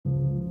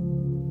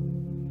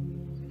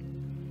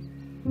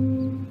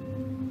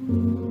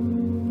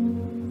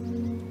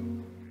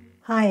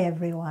Hi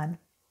everyone.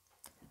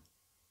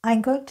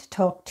 I'm going to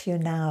talk to you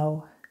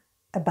now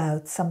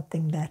about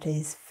something that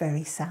is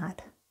very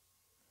sad.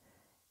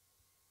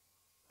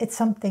 It's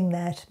something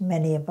that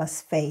many of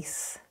us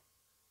face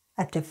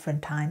at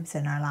different times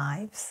in our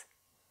lives.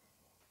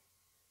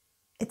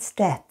 It's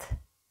death.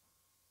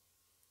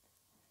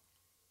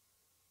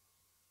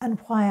 And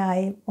why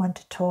I want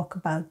to talk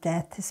about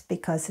death is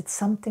because it's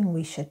something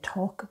we should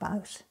talk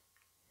about,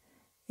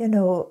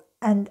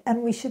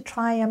 and we should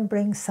try and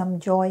bring some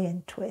joy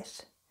into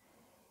it.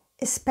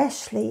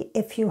 Especially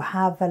if you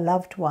have a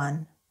loved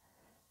one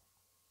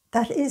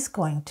that is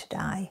going to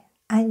die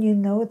and you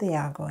know they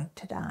are going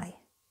to die.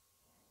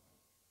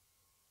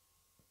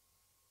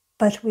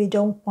 But we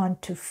don't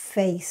want to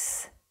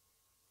face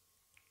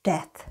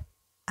death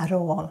at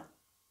all.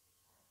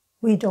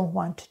 We don't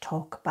want to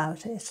talk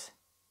about it.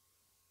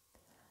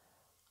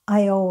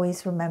 I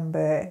always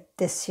remember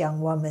this young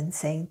woman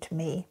saying to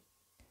me,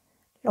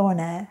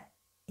 "Lorna,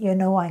 you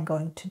know I'm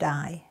going to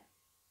die.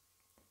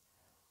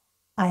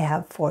 I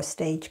have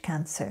 4-stage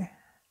cancer,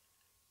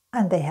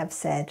 and they have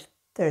said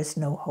there's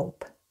no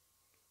hope."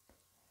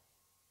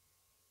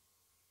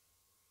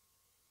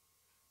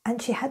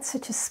 And she had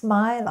such a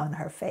smile on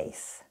her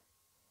face.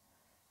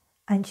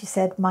 And she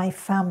said, "My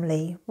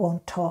family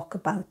won't talk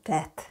about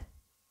death.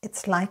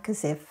 It's like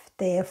as if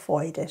they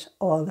avoid it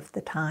all of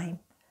the time,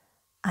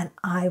 and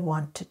I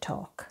want to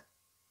talk.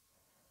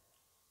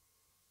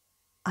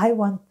 I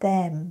want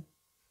them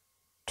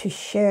to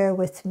share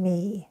with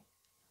me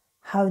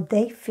how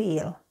they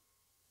feel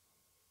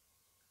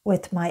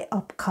with my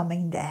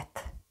upcoming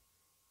death."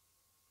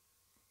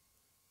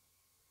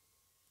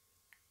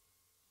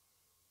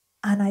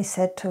 And I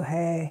said to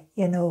her,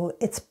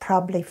 it's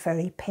probably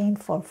very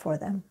painful for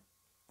them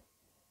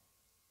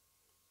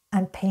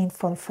and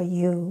painful for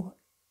you,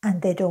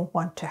 and they don't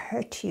want to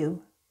hurt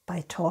you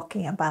by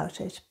talking about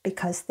it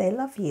because they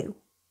love you.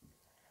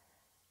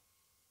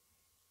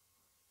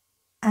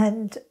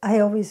 And I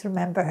always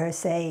remember her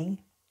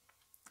saying,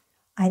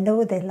 "I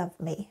know they love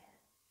me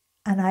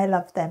and I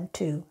love them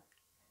too,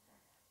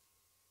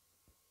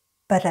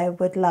 but I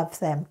would love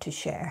them to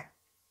share.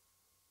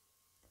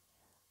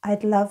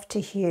 I'd love to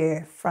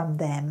hear from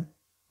them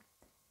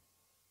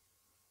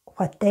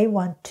what they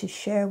want to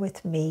share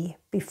with me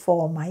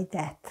before my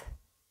death,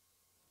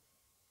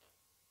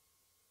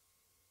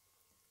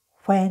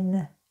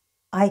 when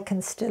I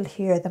can still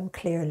hear them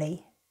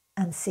clearly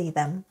and see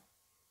them.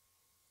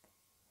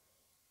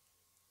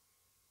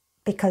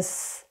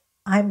 Because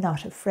I'm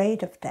not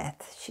afraid of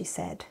death," she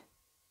said.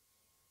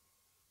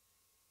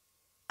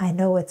 "I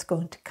know it's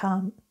going to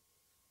come,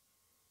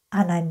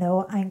 and I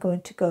know I'm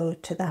going to go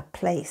to that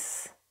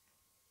place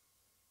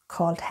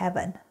called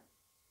heaven,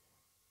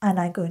 and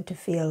I'm going to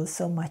feel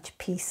so much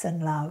peace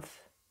and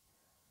love."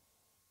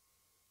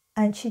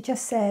 And she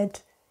just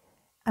said,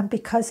 "And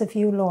because of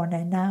you,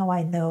 Lorna, now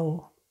I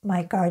know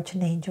my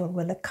guardian angel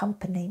will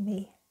accompany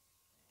me.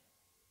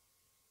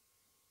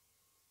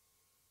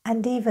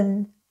 And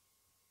even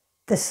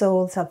the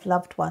souls of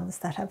loved ones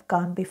that have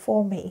gone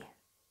before me."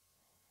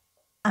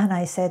 And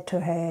I said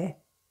to her,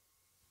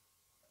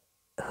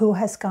 "Who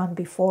has gone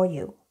before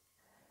you?"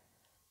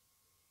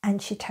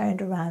 And she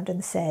turned around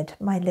and said,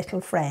 "My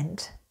little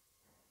friend.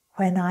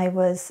 When I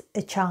was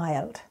a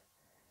child,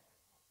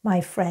 my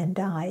friend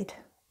died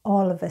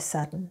all of a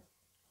sudden,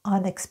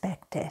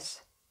 unexpected."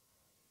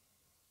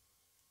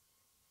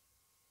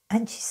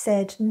 And she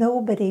said,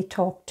 "Nobody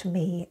talked to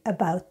me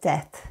about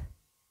death,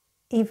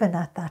 even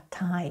at that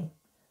time,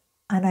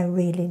 and I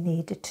really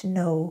needed to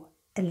know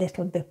a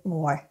little bit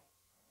more.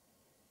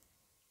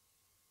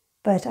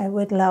 But I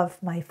would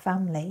love my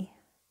family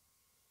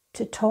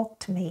to talk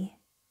to me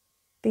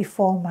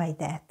before my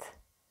death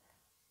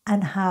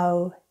and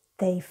how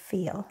they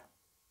feel."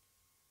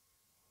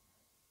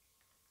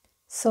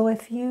 So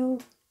if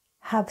you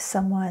have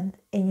someone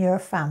in your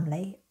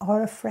family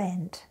or a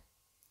friend,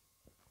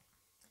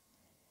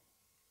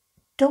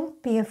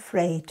 don't be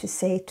afraid to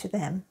say to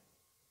them,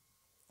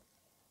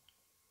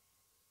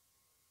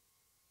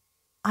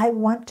 "I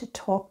want to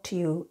talk to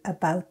you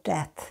about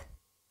death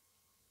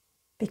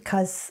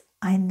because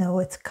I know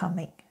it's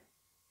coming.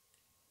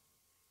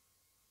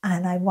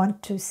 And I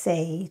want to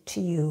say to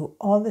you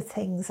all the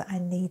things I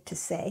need to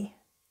say."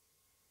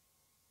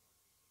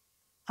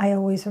 I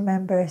always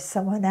remember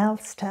someone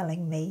else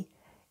telling me,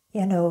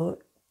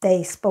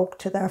 they spoke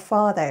to their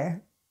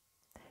father,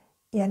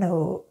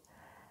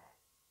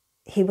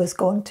 he was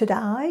going to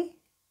die.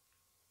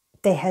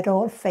 They had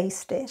all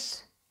faced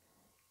it,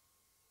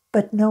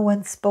 but no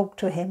one spoke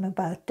to him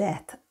about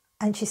death.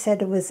 And she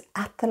said it was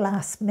at the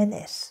last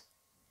minute.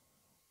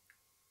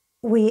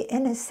 We,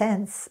 in a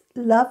sense,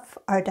 love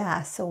our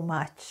dad so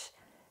much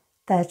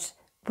that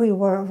we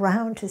were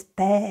around his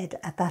bed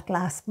at that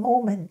last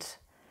moment.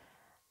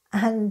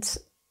 And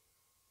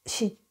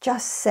she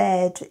just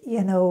said,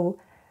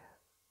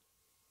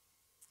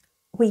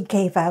 we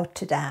gave out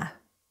to Dad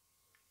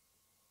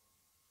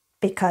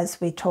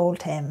because we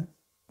told him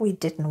we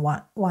didn't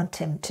want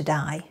him to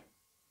die,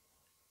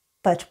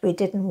 but we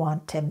didn't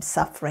want him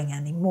suffering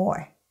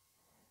anymore.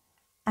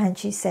 And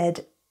she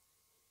said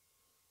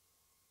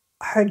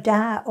her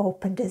dad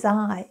opened his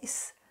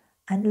eyes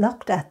and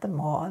looked at them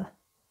all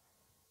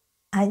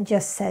and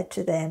just said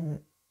to them,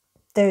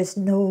 there's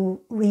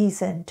no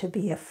reason to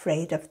be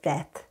afraid of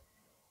death.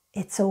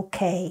 It's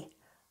okay.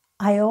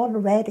 I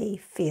already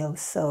feel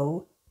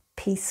so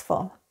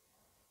peaceful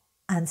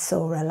and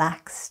so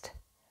relaxed.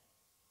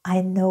 I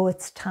know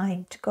it's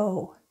time to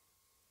go.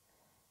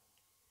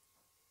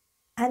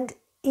 And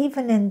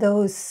even in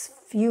those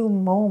few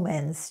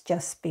moments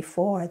just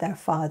before their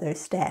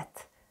father's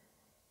death,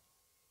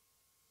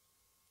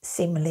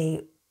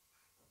 seemingly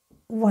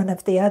one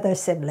of the other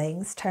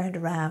siblings turned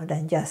around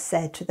and just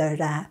said to their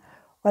dad,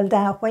 well,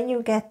 Dad, when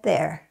you get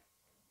there,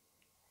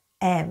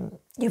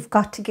 you've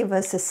got to give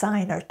us a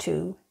sign or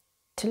two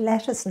to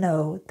let us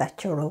know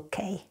that you're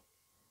okay.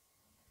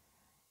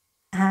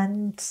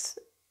 And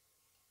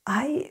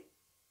I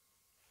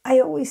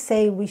always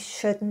say we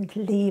shouldn't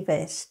leave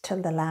it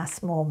till the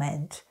last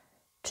moment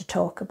to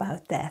talk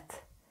about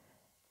death,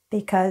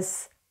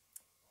 because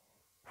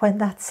when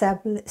that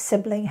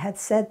sibling had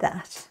said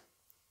that,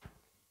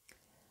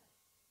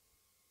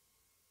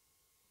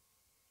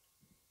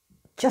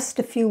 just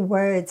a few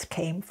words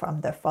came from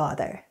their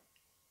father.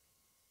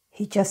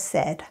 He just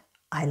said,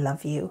 I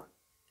love you,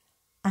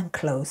 and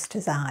closed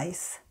his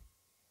eyes.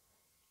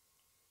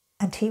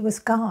 And he was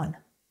gone.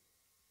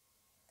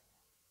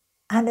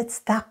 And it's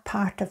that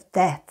part of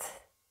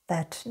death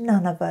that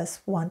none of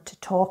us want to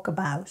talk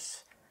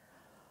about,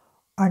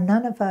 or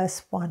none of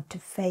us want to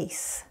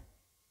face.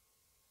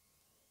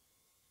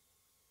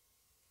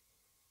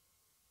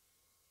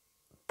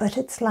 But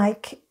it's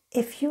like,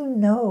 if you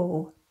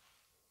know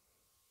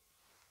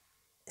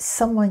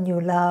someone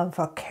you love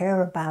or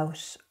care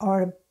about,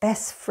 or a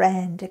best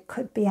friend, it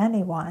could be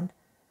anyone,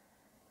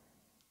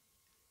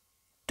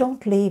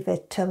 don't leave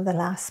it till the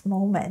last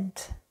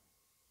moment.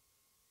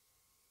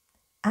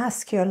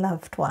 Ask your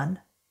loved one,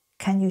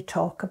 can you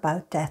talk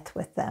about death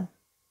with them?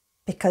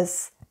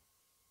 Because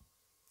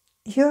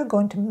you're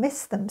going to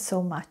miss them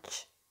so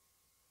much.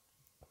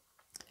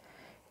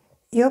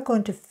 You're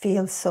going to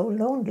feel so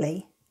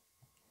lonely.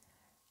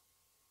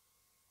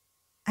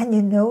 And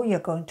you know you're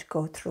going to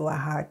go through a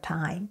hard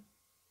time.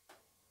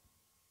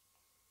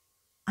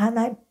 And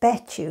I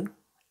bet you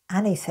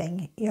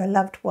anything your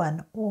loved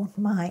one won't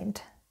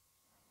mind.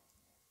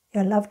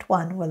 Your loved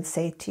one will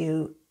say to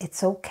you,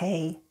 it's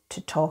okay to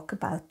talk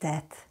about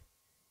death,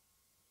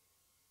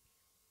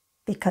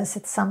 because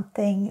it's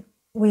something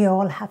we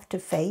all have to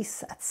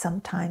face at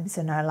some times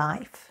in our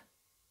life.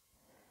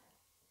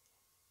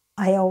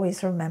 I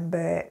always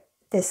remember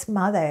this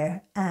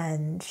mother,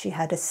 and she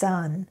had a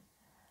son,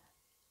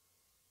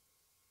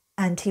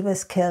 and he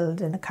was killed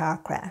in a car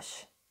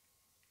crash.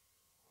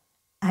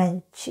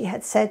 And she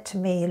had said to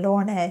me,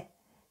 Lorna,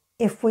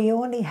 if we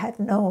only had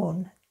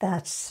known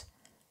that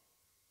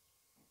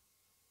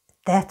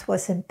death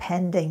was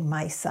impending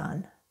my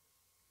son,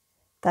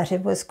 that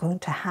it was going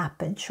to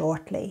happen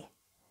shortly,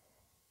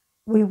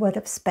 we would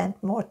have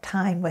spent more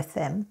time with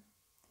him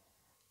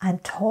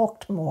and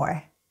talked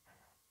more,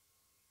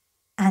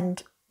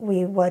 and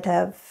we would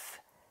have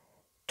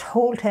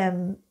told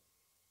him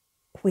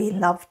we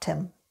loved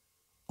him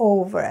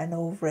over and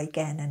over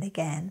again and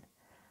again.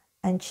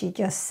 And she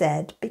just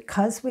said,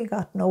 because we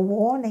got no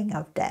warning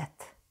of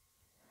death,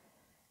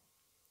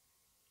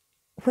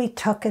 we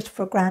took it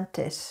for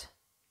granted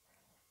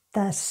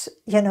that,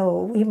 you know,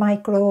 we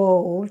might grow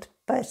old,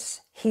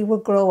 but he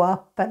would grow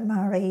up and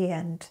marry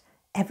and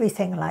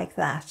everything like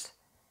that.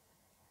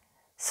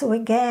 So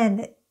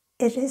again,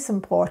 it is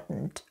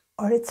important,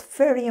 or it's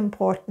very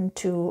important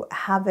to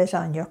have it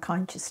on your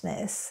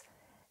consciousness,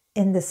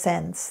 in the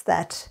sense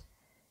that,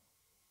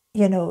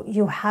 you know,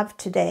 you have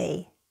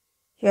today,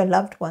 your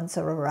loved ones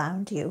are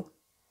around you.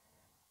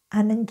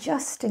 And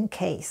just in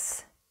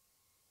case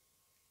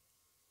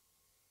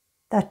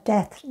that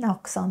death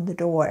knocks on the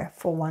door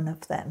for one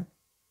of them,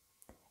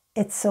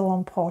 it's so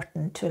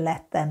important to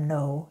let them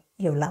know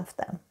you love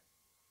them.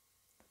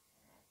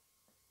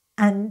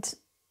 And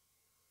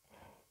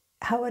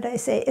how would I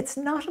say, it's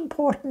not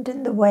important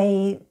in the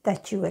way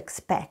that you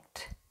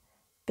expect,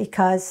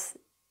 because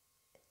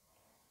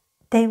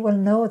they will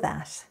know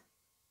that.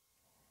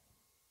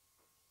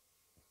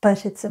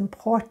 But it's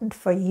important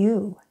for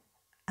you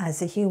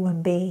as a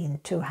human being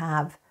to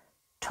have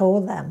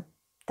told them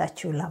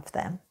that you love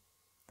them.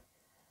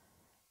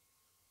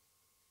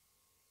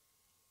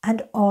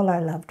 And all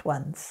our loved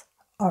ones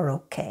are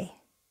okay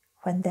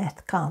when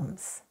death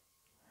comes.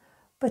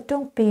 But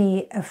don't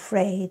be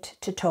afraid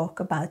to talk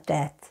about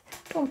death.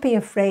 Don't be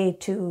afraid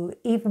to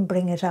even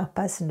bring it up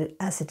as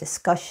a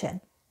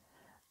discussion.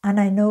 And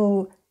I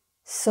know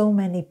so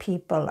many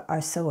people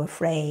are so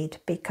afraid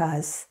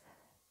because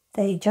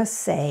they just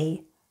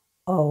say,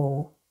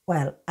 oh,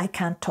 well, I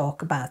can't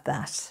talk about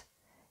that.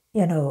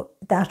 You know,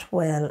 that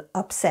will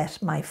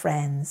upset my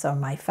friends or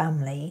my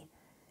family.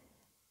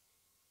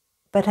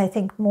 But I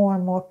think more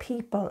and more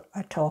people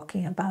are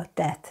talking about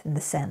death in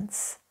the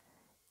sense,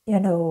 you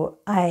know,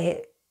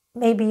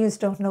 maybe you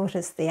don't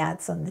notice the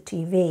ads on the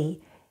TV,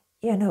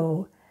 you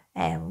know,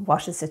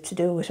 what is it to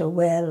do with a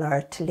will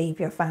or to leave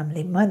your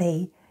family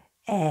money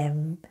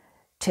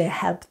to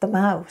help them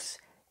out.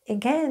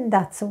 Again,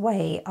 that's a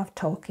way of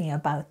talking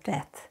about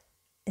death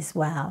as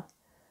well.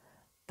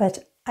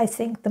 But I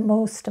think the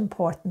most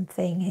important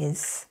thing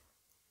is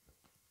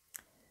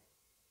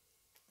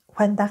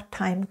when that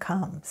time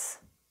comes,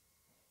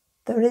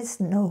 there is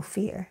no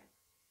fear.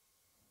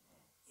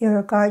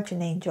 Your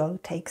guardian angel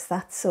takes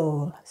that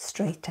soul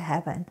straight to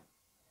heaven,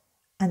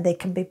 and they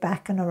can be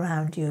backing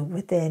around you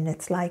within,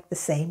 it's like the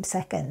same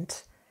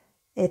second.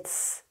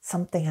 It's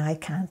something I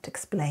can't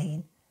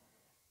explain.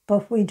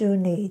 But we do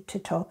need to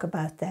talk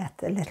about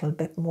death a little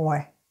bit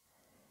more.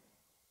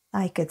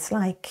 Like, it's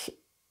like,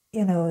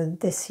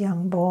 this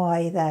young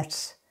boy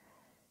that,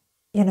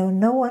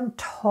 no one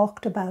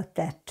talked about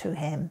death to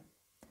him.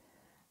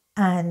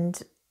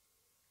 And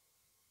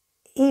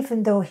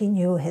even though he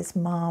knew his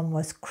mom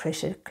was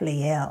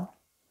critically ill,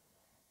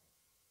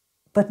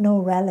 but no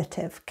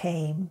relative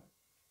came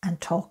and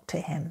talked to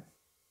him.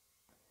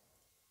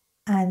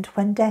 And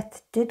when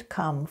death did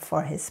come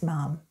for his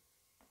mom,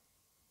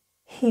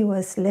 he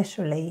was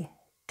literally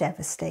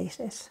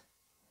devastated.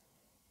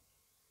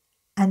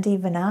 And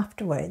even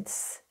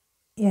afterwards,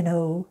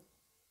 no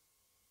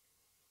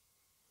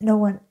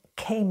one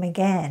came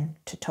again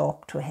to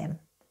talk to him.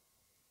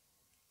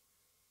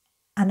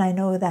 And I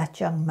know that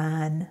young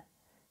man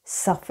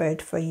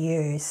suffered for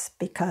years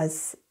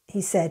because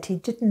he said he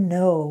didn't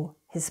know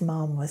his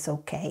mom was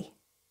okay.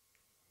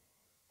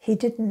 He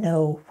didn't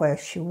know where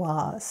she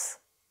was.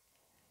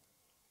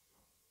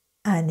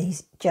 And he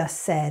just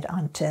said,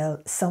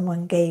 until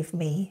someone gave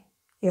me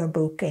your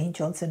book,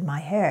 Angels in My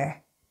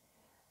Hair.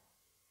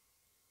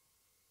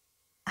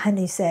 And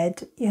he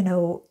said,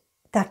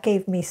 that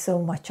gave me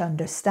so much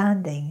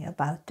understanding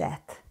about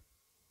death.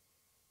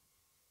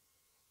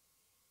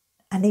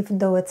 And even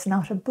though it's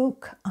not a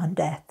book on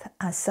death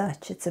as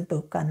such, it's a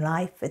book on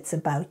life, it's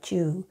about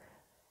you.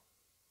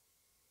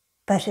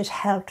 But it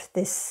helped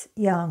this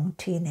young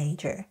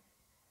teenager.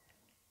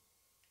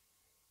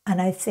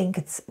 And I think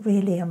it's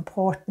really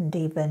important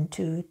even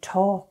to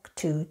talk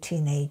to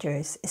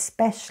teenagers,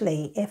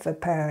 especially if a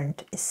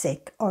parent is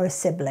sick or a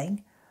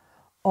sibling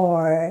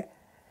or,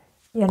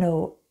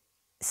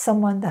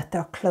 someone that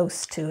they're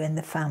close to in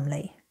the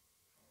family,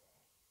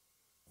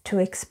 to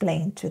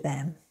explain to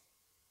them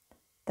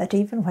that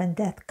even when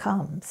death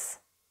comes,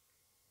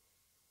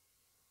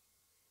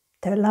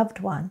 their loved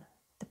one,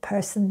 the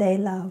person they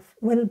love,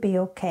 will be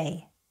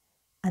okay,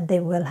 and they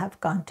will have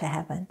gone to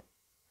heaven,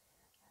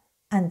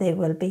 and they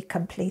will be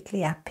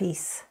completely at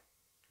peace.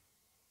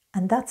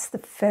 And that's the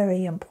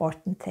very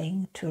important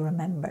thing to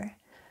remember.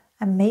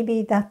 And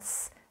maybe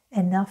that's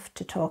enough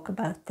to talk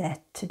about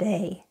death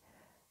today.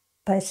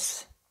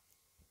 But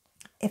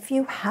if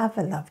you have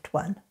a loved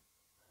one,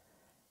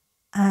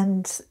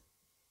 and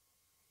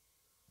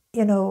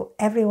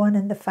everyone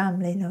in the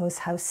family knows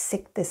how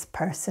sick this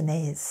person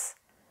is,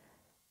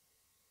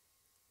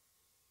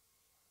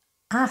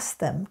 ask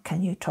them,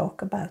 can you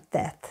talk about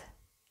death?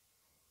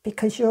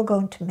 Because you're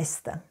going to miss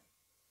them.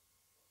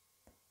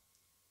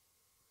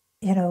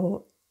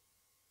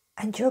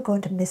 And you're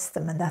going to miss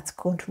them, and that's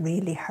going to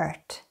really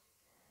hurt.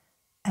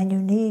 And you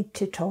need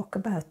to talk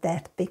about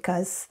death,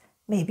 because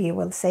maybe you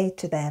will say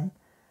to them,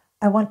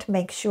 I want to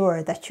make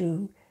sure that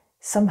you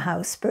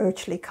somehow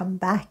spiritually come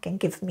back and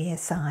give me a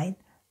sign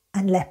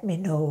and let me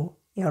know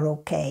you're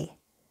okay.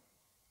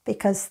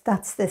 Because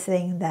that's the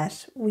thing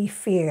that we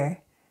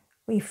fear.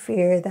 We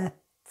fear that,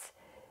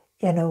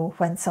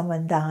 when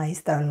someone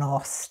dies, they're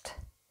lost.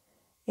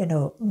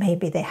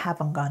 Maybe they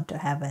haven't gone to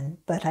heaven,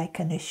 but I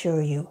can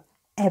assure you,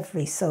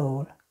 every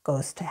soul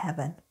goes to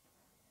heaven.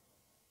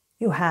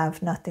 You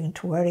have nothing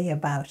to worry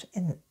about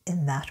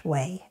in that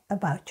way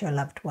about your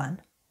loved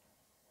one.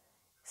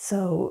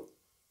 So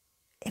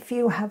if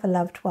you have a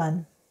loved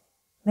one,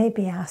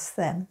 maybe ask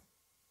them,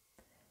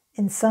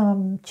 in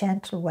some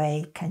gentle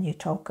way, can you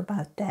talk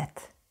about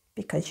death?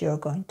 Because you're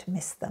going to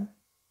miss them.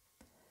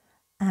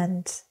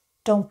 And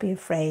don't be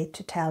afraid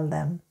to tell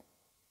them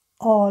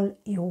all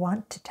you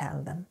want to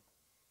tell them.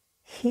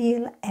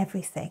 Heal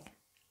everything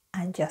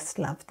and just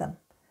love them.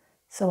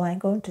 So I'm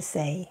going to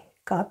say,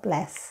 God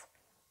bless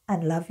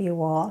and love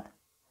you all.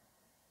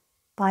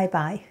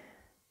 Bye-bye.